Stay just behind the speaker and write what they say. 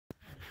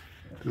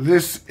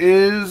This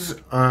is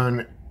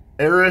an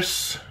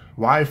ARRIS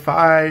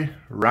Wi-Fi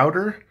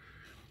router.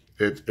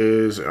 It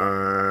is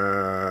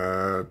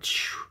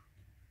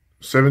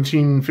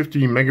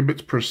 1750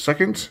 megabits per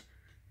second.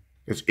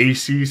 It's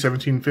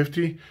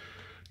AC1750.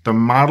 The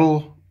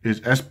model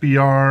is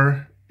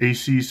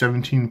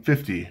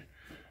SBR-AC1750.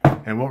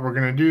 And what we're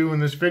going to do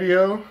in this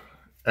video,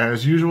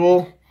 as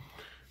usual,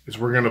 is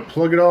we're going to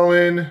plug it all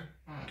in,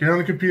 get on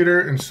the computer,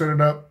 and set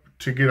it up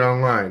to get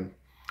online.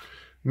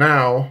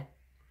 Now,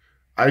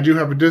 I do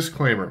have a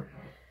disclaimer,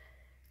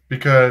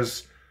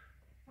 because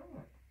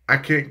I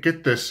can't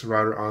get this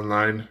router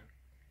online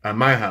at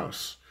my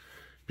house.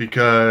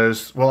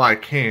 Because, well, I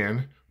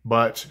can,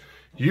 but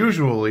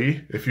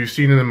usually, if you've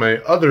seen it in my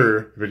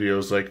other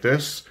videos like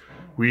this,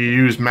 we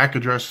use MAC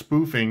address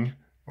spoofing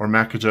or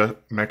MAC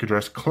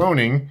address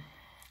cloning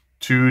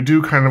to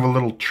do kind of a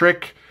little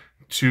trick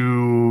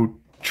to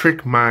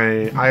trick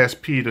my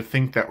ISP to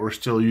think that we're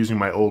still using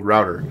my old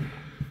router.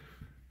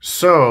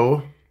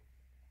 So,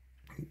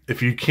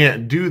 if you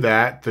can't do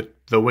that,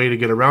 the way to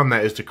get around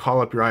that is to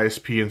call up your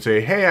ISP and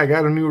say, hey, I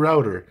got a new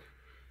router.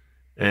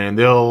 And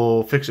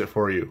they'll fix it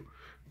for you.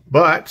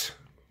 But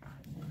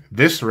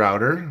this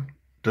router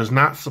does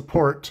not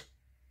support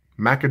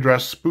MAC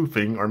address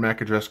spoofing or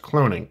MAC address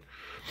cloning.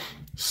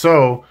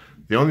 So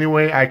the only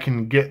way I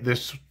can get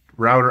this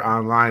router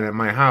online at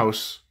my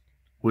house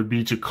would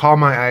be to call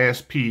my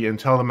ISP and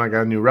tell them I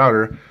got a new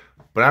router.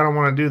 But I don't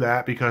want to do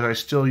that because I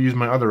still use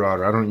my other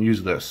router. I don't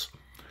use this.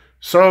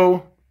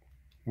 So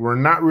we're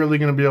not really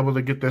going to be able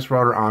to get this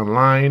router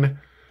online,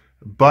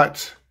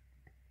 but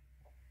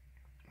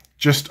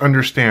just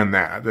understand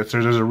that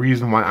there's a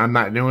reason why I'm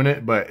not doing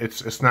it, but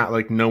it's not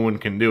like no one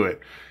can do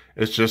it.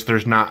 It's just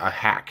there's not a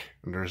hack.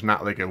 There's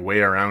not like a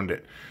way around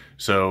it.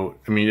 So,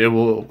 I mean, it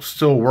will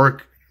still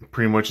work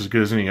pretty much as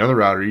good as any other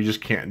router. You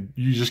just can't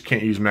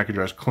use MAC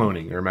address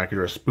cloning or MAC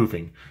address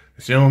spoofing.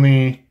 It's the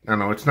only, I don't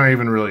know, it's not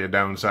even really a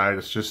downside.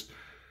 It's just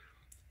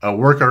a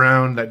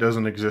workaround that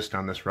doesn't exist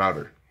on this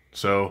router.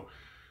 So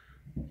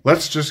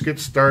let's just get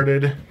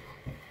started.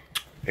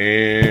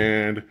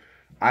 And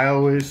I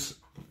always,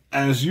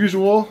 as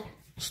usual,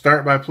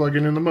 start by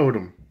plugging in the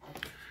modem.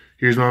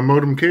 Here's my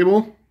modem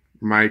cable,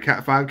 my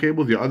Cat5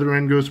 cable. The other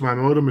end goes to my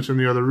modem. It's in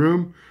the other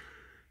room.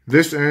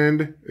 This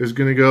end is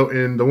going to go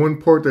in the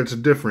one port that's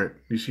different.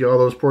 You see all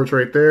those ports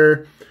right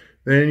there?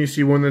 Then you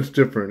see one that's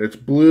different. It's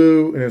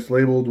blue and it's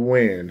labeled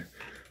WAN.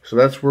 So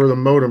that's where the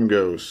modem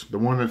goes, the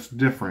one that's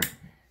different.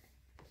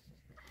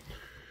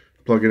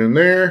 Plug it in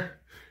there.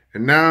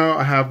 And now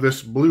I have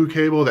this blue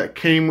cable that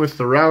came with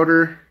the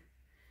router.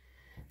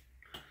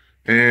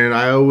 And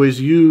I always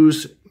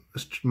use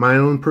my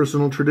own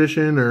personal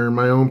tradition or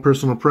my own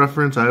personal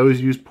preference. I always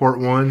use port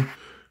 1.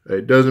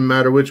 It doesn't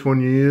matter which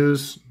one you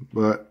use,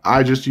 but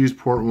I just use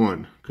port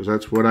 1 because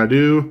that's what I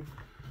do.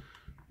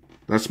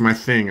 That's my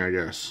thing, I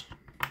guess.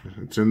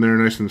 It's in there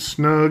nice and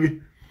snug.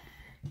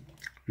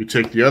 You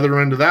take the other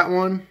end of that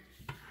one,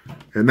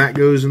 and that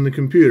goes in the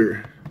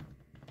computer.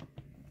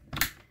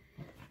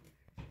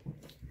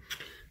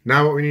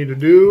 Now what we need to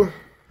do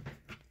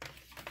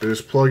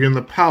is plug in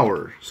the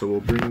power. So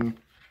we'll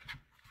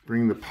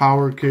bring the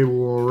power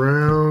cable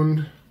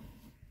around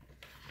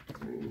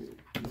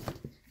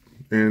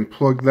and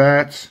plug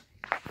that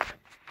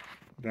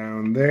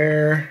down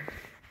there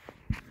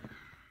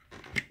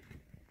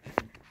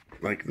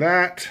like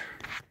that.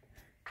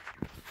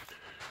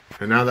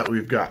 And now that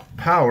we've got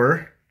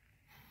power,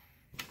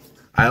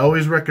 I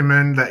always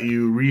recommend that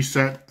you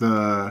reset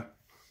the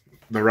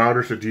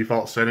router to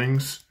default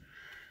settings.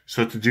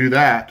 So to do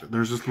that,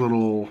 there's this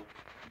little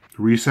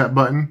reset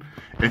button.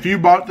 If you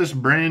bought this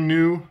brand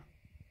new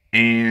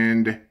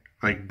and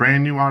like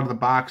brand new out of the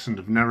box and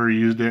have never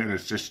used it and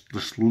it's just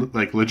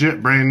like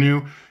legit brand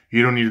new,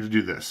 you don't need to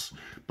do this.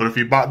 But if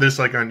you bought this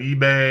like on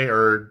eBay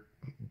or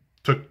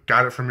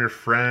got it from your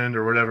friend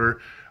or whatever,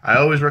 I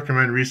always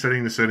recommend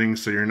resetting the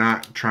settings so you're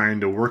not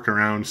trying to work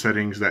around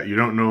settings that you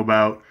don't know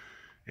about,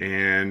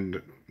 and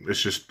it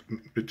just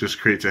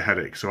creates a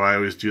headache. So I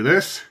always do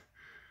this.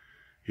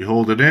 You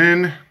hold it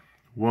in.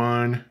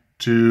 1,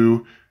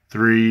 2,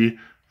 3,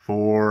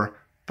 4,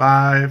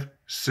 5,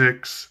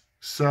 6,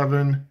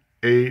 7,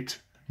 8,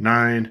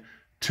 9,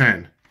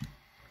 10.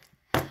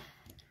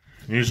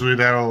 Usually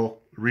that'll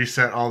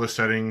reset all the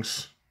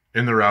settings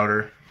in the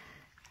router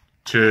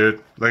to,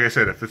 like I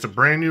said, if it's a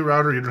brand new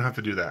router, you don't have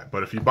to do that.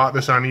 But if you bought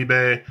this on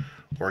eBay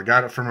or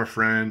got it from a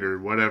friend or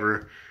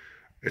whatever,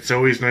 it's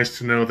always nice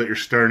to know that you're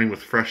starting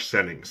with fresh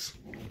settings.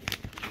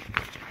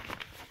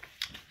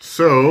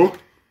 So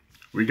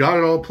we got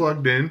it all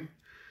plugged in.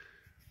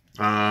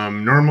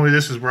 Normally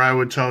this is where I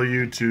would tell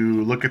you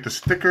to look at the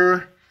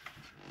sticker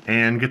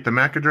and get the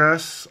MAC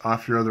address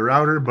off your other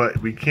router, but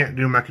we can't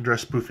do MAC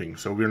address spoofing,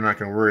 so we're not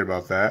going to worry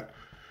about that.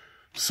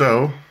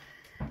 So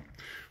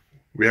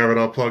we have it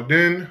all plugged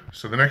in.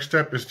 So the next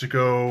step is to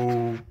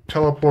go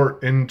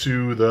teleport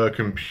into the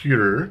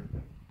computer.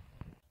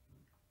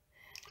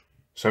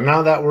 So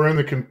now that we're in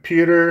the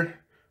computer,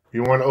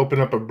 you want to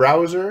open up a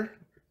browser.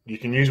 You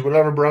can use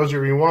whatever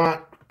browser you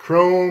want,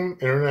 Chrome,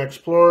 Internet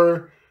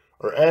Explorer,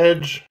 or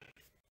Edge.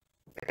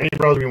 any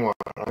browser you want.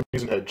 I'm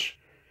using Edge.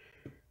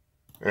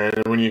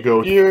 And when you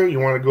go here, you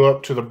want to go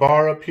up to the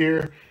bar up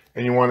here,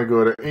 and you want to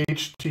go to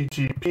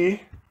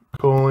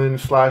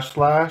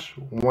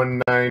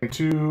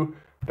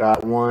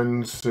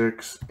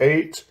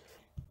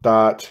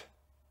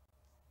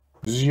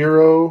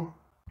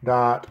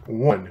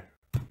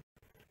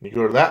You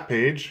go to that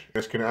page, and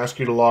it's going to ask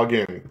you to log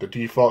in. The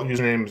default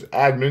username is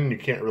admin. You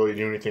can't really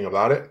do anything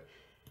about it.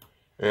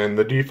 And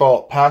the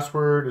default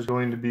password is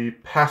going to be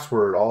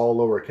password, all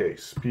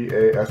lowercase,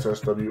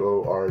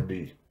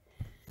 Password.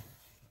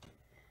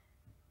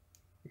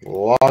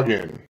 Log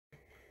in.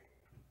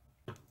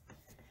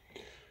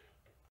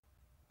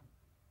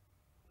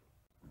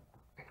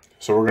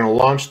 So we're going to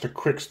launch the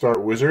Quick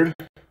Start Wizard.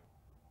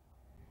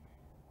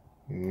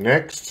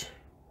 Next.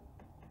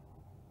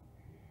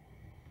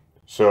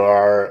 So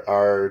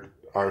our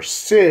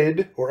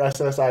SID or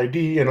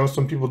SSID, I know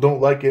some people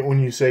don't like it when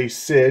you say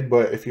SID,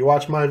 but if you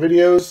watch my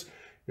videos,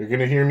 you're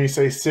going to hear me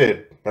say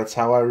SID. That's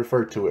how I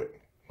refer to it.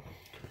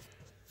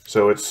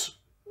 So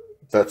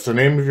that's the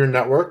name of your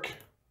network.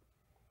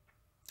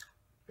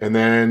 And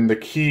then the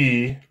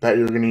key that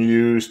you're going to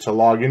use to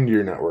log into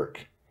your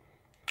network.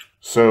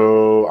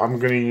 So I'm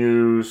going to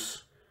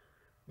use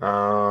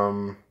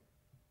Wi-Fi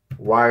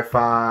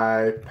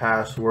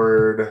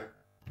password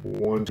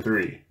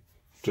 123,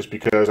 just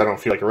because I don't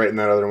feel like writing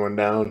that other one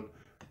down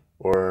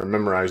or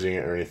memorizing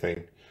it or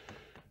anything.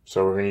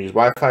 So we're going to use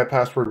Wi-Fi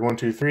password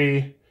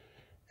 123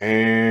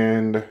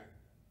 and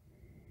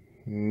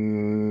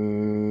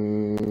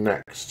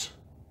next.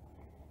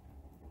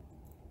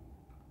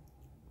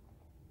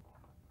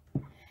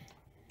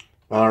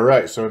 All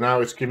right, so now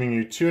it's giving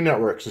you two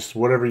networks. This,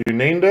 whatever you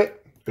named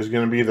it, is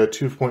going to be the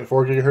 2.4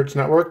 gigahertz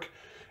network,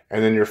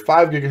 and then your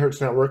 5 gigahertz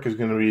network is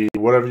going to be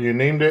whatever you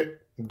named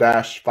it,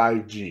 dash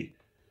 5G.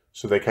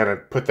 So they kind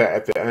of put that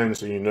at the end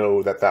so you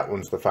know that that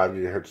one's the 5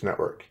 gigahertz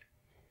network.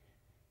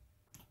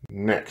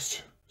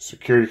 Next,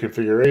 security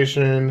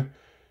configuration.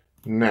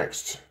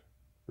 Next,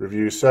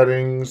 review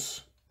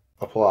settings,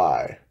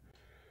 apply.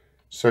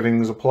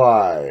 Settings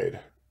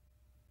applied.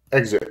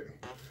 Exit.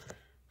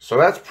 So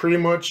that's pretty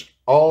much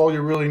all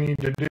you really need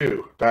to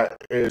do. That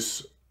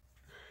is,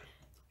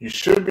 you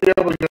should be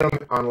able to get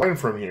online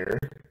from here,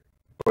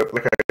 but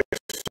like I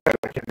said,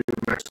 I can't do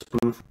Mac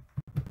spoof,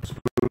 so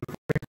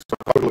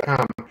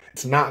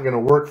it's not going to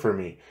work for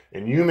me,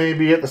 and you may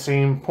be at the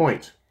same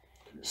point.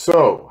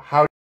 So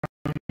how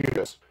do you do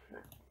this?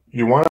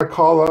 You want to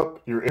call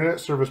up your internet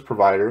service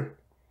provider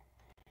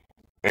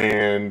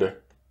and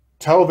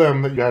tell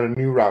them that you got a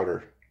new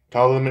router.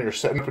 Tell them that you're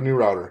setting up a new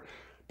router.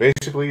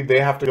 Basically, they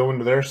have to go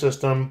into their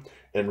system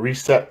and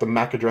reset the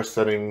MAC address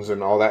settings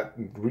and all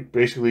that.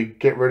 Basically,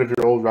 get rid of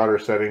your old router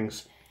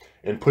settings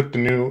and put the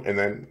new. And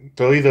then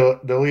they'll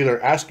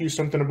either ask you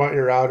something about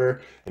your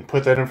router and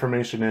put that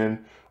information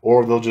in,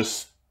 or they'll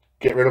just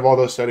get rid of all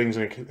those settings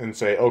and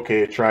say,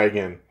 okay, try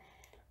again.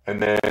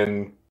 And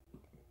then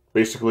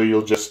basically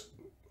you'll just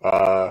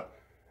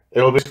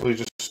it'll basically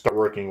just start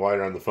working while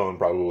you're on the phone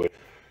probably.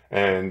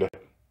 And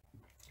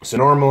so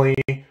normally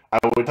I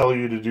would tell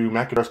you to do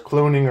MAC address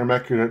cloning or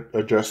MAC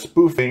address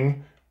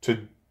spoofing to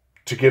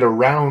get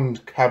around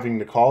having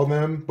to call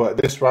them, but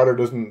this router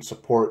doesn't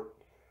support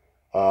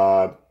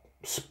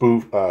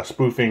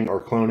spoofing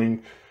or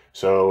cloning,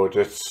 so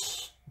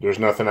there's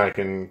nothing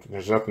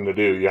to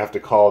do. You have to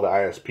call the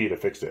ISP to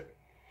fix it.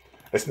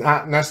 It's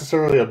not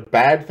necessarily a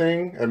bad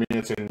thing. I mean,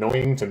 it's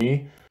annoying to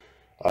me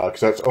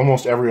because that's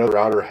almost every other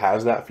router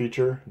has that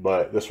feature,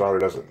 but this router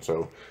doesn't.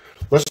 So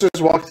let's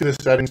just walk through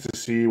the settings to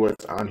see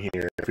what's on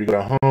here. If we go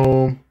to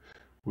home,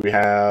 we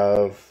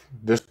have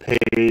this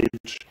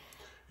page.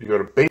 You go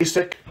to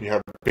basic, you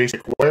have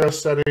basic wireless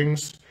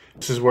settings.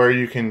 This is where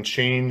you can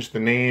change the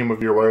name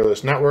of your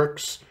wireless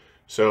networks.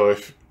 So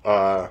if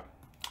I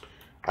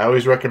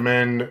always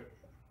recommend,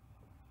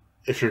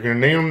 if you're going to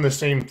name them the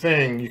same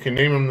thing, you can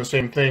name them the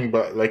same thing,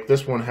 but like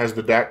this one has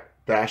the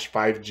dash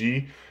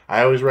 5G.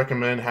 I always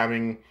recommend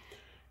having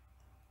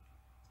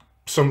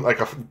some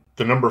like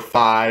the number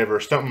 5 or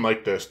something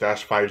like this,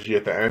 dash 5G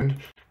at the end,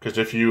 because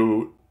if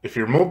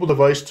your mobile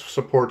device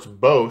supports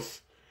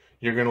both,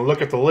 you're going to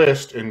look at the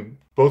list and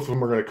both of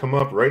them are going to come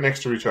up right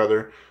next to each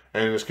other,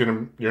 and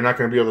you're not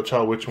going to be able to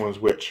tell which one's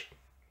which.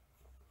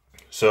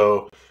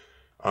 So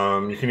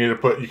you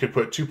could put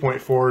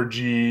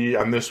 2.4G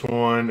on this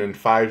one and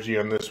 5G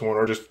on this one,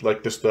 or just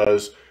like this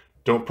does,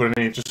 don't put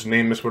any, just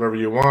name this whatever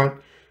you want,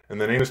 and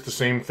then name this the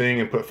same thing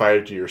and put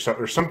 5G or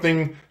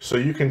something so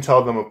you can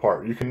tell them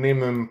apart. You can name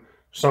them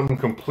something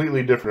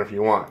completely different if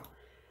you want.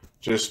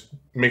 Just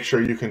make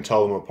sure you can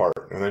tell them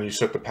apart, and then you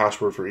set the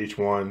password for each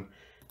one.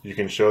 You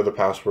can show the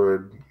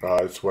password.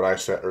 It's what I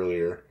set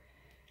earlier.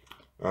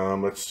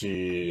 Let's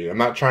see. I'm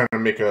not trying to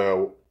make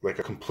a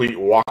complete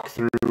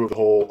walkthrough of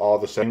all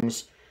the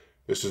settings.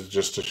 This is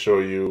just to show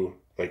you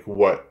like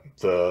what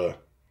the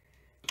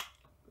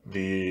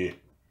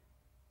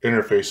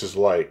interface is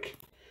like.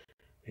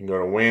 You can go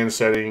to WAN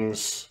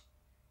settings,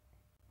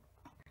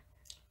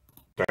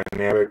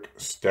 dynamic,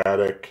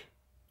 static,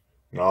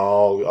 and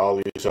all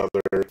these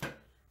other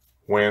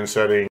WAN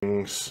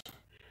settings.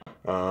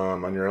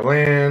 On your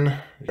LAN,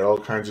 you got all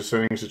kinds of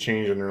settings to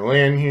change on your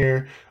LAN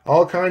here.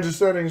 All kinds of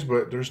settings,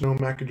 but there's no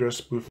MAC address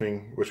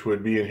spoofing, which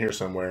would be in here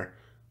somewhere,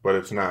 but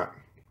it's not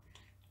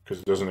because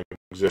it doesn't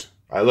exist.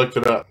 I looked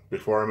it up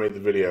before I made the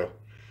video.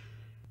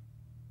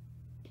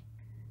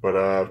 But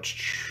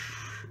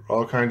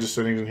all kinds of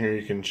settings in here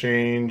you can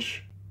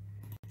change.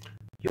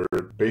 Your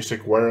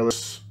basic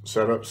wireless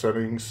setup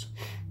settings.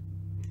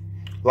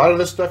 A lot of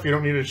this stuff you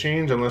don't need to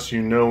change unless you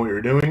know what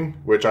you're doing,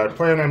 which I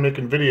plan on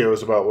making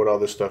videos about what all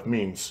this stuff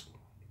means.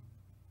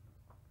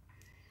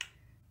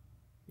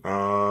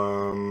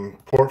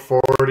 Port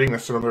forwarding,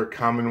 that's another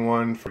common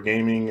one for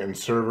gaming and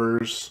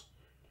servers.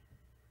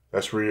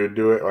 That's where you would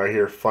do it. Right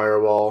here,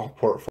 firewall,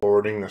 port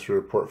forwarding, that's where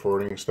you're port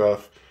forwarding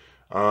stuff.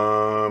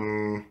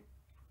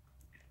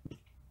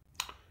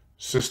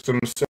 System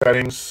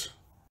settings.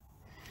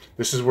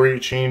 This is where you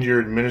change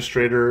your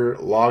administrator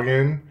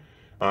login.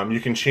 You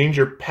can change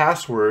your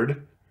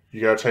password.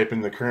 You gotta type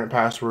in the current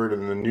password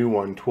and the new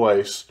one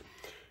twice,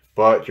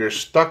 but you're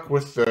stuck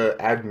with the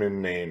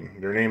admin name.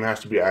 Your name has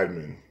to be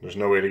admin. There's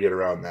no way to get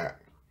around that.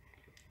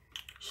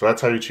 So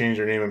that's how you change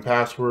your name and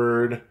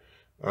password.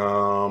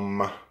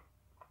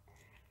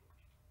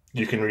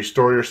 You can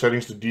restore your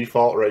settings to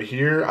default right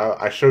here.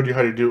 I showed you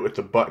how to do it with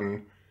the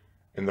button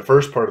in the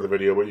first part of the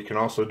video, but you can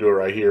also do it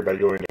right here by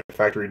going to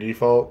factory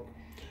default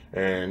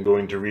and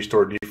going to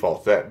restore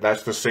default.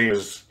 That's the same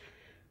as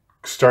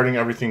starting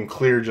everything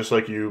clear, just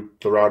like the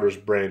router's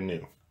brand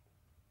new.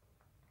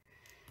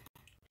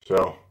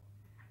 So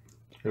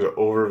here's an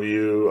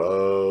overview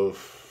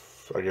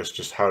of, I guess,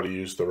 just how to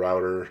use the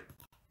router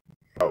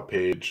out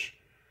page.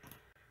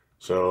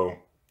 So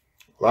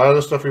a lot of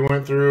the stuff we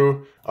went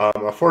through.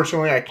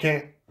 Unfortunately, I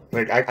can't,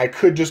 I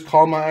could just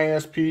call my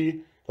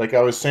ISP, like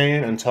I was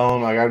saying, and tell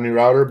them I got a new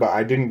router, but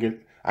I didn't get,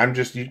 I'm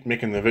just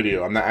making the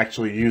video. I'm not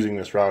actually using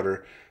this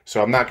router.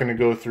 So I'm not going to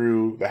go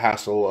through the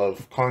hassle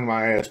of calling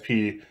my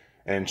ISP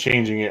and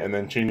changing it and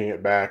then changing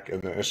it back.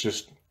 And then it's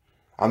just,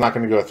 I'm not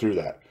going to go through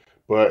that.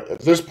 But at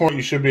this point,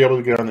 you should be able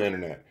to get on the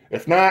internet.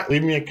 If not,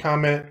 leave me a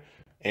comment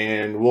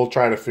and we'll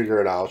try to figure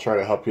it out. I'll try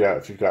to help you out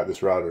if you've got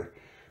this router.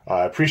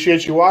 I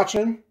appreciate you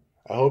watching.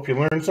 I hope you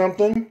learned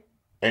something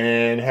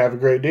and have a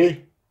great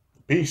day.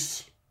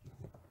 Peace.